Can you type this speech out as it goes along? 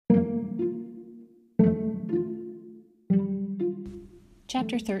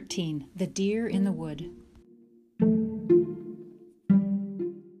Chapter 13. The Deer in the Wood.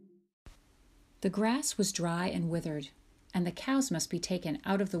 The grass was dry and withered, and the cows must be taken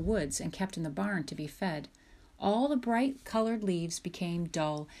out of the woods and kept in the barn to be fed. All the bright-colored leaves became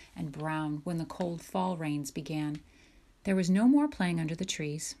dull and brown when the cold fall rains began. There was no more playing under the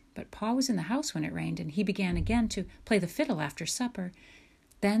trees, but Pa was in the house when it rained, and he began again to play the fiddle after supper.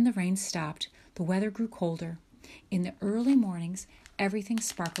 Then the rain stopped. The weather grew colder. In the early mornings, everything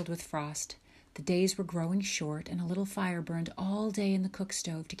sparkled with frost. The days were growing short, and a little fire burned all day in the cook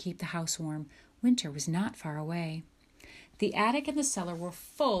stove to keep the house warm. Winter was not far away. The attic and the cellar were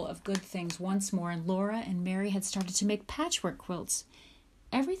full of good things once more, and Laura and Mary had started to make patchwork quilts.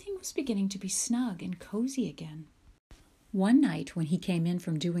 Everything was beginning to be snug and cozy again. One night, when he came in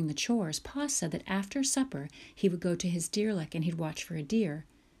from doing the chores, Pa said that after supper he would go to his deer lick and he'd watch for a deer.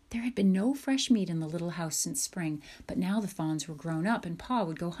 There had been no fresh meat in the little house since spring, but now the fawns were grown up and Pa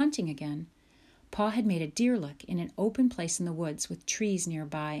would go hunting again. Pa had made a deer lick in an open place in the woods with trees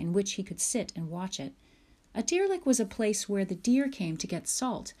nearby in which he could sit and watch it. A deer lick was a place where the deer came to get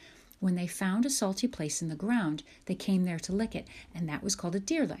salt. When they found a salty place in the ground, they came there to lick it, and that was called a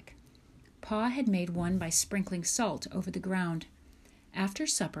deer lick. Pa had made one by sprinkling salt over the ground. After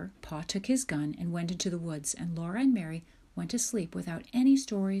supper, Pa took his gun and went into the woods, and Laura and Mary went to sleep without any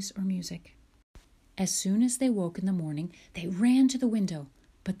stories or music. As soon as they woke in the morning, they ran to the window,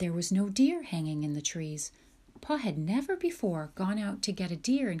 but there was no deer hanging in the trees. Pa had never before gone out to get a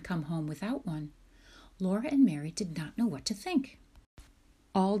deer and come home without one. Laura and Mary did not know what to think.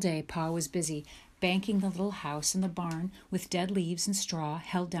 All day Pa was busy banking the little house and the barn with dead leaves and straw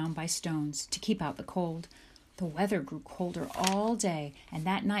held down by stones to keep out the cold. The weather grew colder all day, and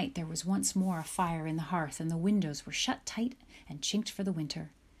that night there was once more a fire in the hearth, and the windows were shut tight and chinked for the winter.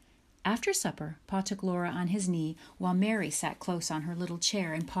 After supper, Pa took Laura on his knee, while Mary sat close on her little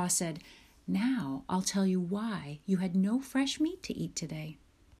chair, and Pa said, "Now I'll tell you why you had no fresh meat to eat today.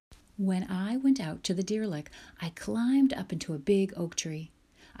 When I went out to the deer lick, I climbed up into a big oak tree.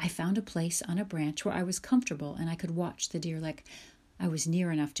 I found a place on a branch where I was comfortable and I could watch the deer lick. I was near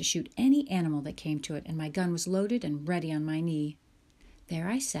enough to shoot any animal that came to it, and my gun was loaded and ready on my knee. There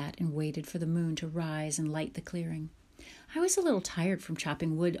I sat and waited for the moon to rise and light the clearing. I was a little tired from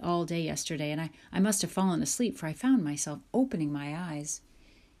chopping wood all day yesterday, and I must have fallen asleep, for I found myself opening my eyes.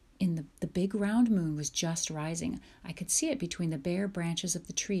 The big round moon was just rising. I could see it between the bare branches of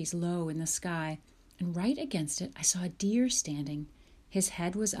the trees low in the sky, and right against it I saw a deer standing. His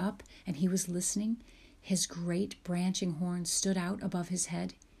head was up, and he was listening. His great branching horns stood out above his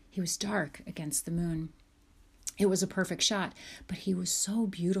head. He was dark against the moon. It was a perfect shot, but he was so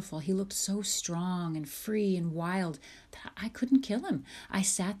beautiful. He looked so strong and free and wild that I couldn't kill him. I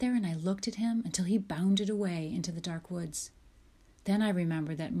sat there and I looked at him until he bounded away into the dark woods. Then I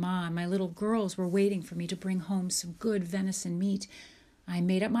remembered that Ma and my little girls were waiting for me to bring home some good venison meat. I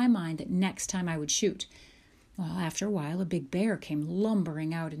made up my mind that next time I would shoot. Well, after a while, a big bear came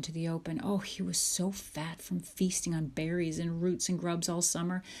lumbering out into the open. Oh, he was so fat from feasting on berries and roots and grubs all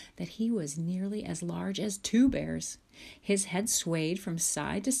summer that he was nearly as large as 2 bears. His head swayed from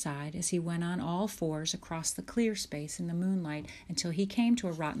side to side as he went on all fours across the clear space in the moonlight until he came to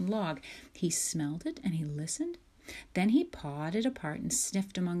a rotten log. He smelled it and he listened. Then he pawed it apart and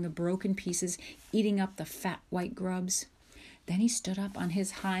sniffed among the broken pieces, eating up the fat white grubs. Then he stood up on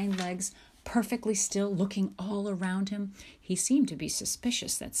his hind legs, perfectly still, looking all around him. He seemed to be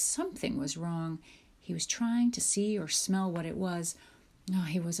suspicious that something was wrong. He was trying to see or smell what it was. Oh,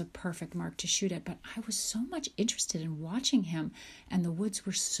 he was a perfect mark to shoot at, but I was so much interested in watching him, and the woods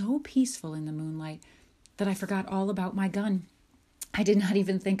were so peaceful in the moonlight, that I forgot all about my gun. I did not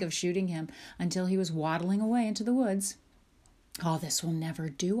even think of shooting him until he was waddling away into the woods. Oh, this will never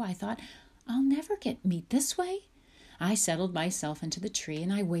do, I thought. I'll never get meat this way. I settled myself into the tree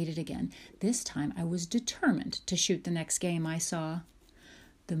and I waited again. This time I was determined to shoot the next game I saw.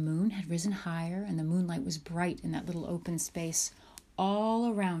 The moon had risen higher and the moonlight was bright in that little open space. All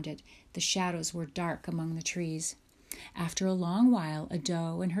around it, the shadows were dark among the trees. After a long while, a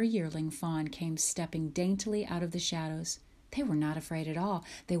doe and her yearling fawn came stepping daintily out of the shadows. They were not afraid at all.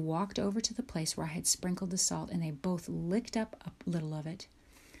 They walked over to the place where I had sprinkled the salt, and they both licked up a little of it.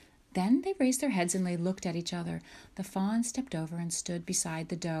 Then they raised their heads and they looked at each other. The fawn stepped over and stood beside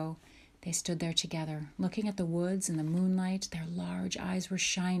the doe. They stood there together, looking at the woods and the moonlight. Their large eyes were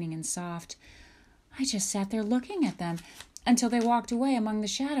shining and soft. I just sat there looking at them until they walked away among the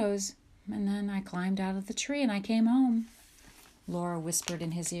shadows, and then I climbed out of the tree and I came home. Laura whispered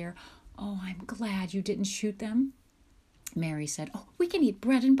in his ear, "Oh, I'm glad you didn't shoot them." Mary said, "Oh, we can eat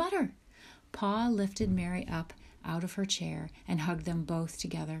bread and butter." Pa lifted Mary up out of her chair and hugged them both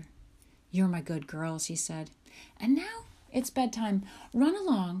together. "You're my good girls," he said. "And now it's bedtime. Run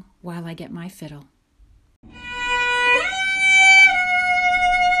along while I get my fiddle."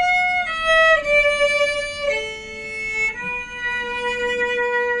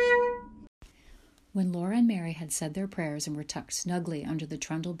 When Laura and Mary had said their prayers and were tucked snugly under the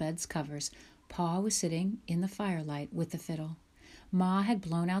trundle bed's covers, Pa was sitting in the firelight with the fiddle. Ma had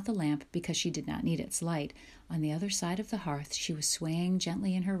blown out the lamp because she did not need its light. On the other side of the hearth she was swaying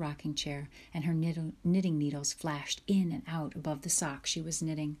gently in her rocking chair, and her knitting needles flashed in and out above the socks she was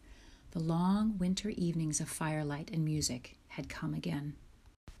knitting. The long winter evenings of firelight and music had come again.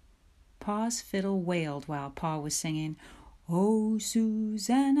 Pa's fiddle wailed while Pa was singing, "Oh,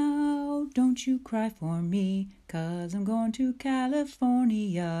 Susanna, don't you cry for me, 'cause I'm going to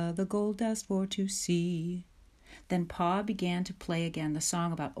California, the gold dust for to see." Then Pa began to play again the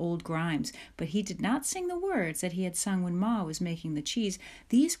song about old Grimes, but he did not sing the words that he had sung when Ma was making the cheese.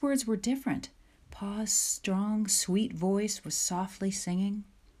 These words were different. Pa's strong, sweet voice was softly singing,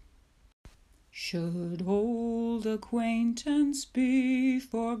 "Should old acquaintance be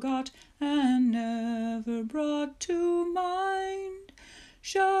forgot and never brought to mind?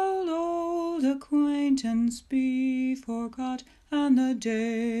 Shall old acquaintance be forgot and the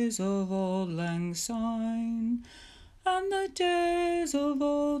days of old lang syne? And the days of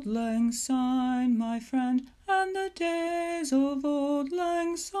old lang syne, my friend, and the days of old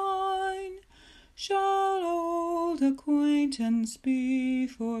lang syne. Shall old acquaintance be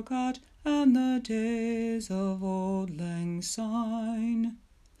forgot and the days of old lang syne?"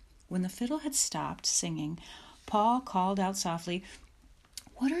 When the fiddle had stopped singing, Pa called out softly,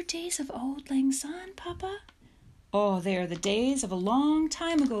 "What are days of old lang syne, Papa?" "Oh, they are the days of a long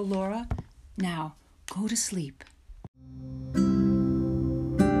time ago, Laura. Now, go to sleep."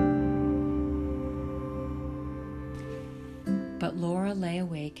 But Laura lay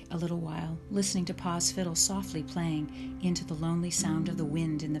awake a little while, listening to Pa's fiddle softly playing into the lonely sound of the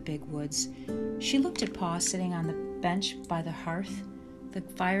wind in the big woods. She looked at Pa sitting on the bench by the hearth, the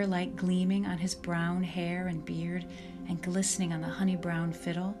firelight gleaming on his brown hair and beard and glistening on the honey-brown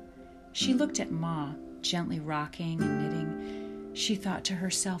fiddle. She looked at Ma, gently rocking and knitting. She thought to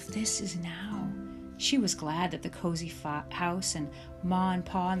herself, this is now. She was glad that the cozy house and Ma and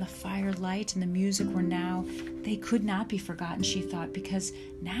Pa and the firelight and the music were now. They could not be forgotten, she thought, because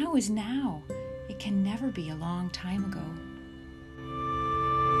now is now. It can never be a long time ago.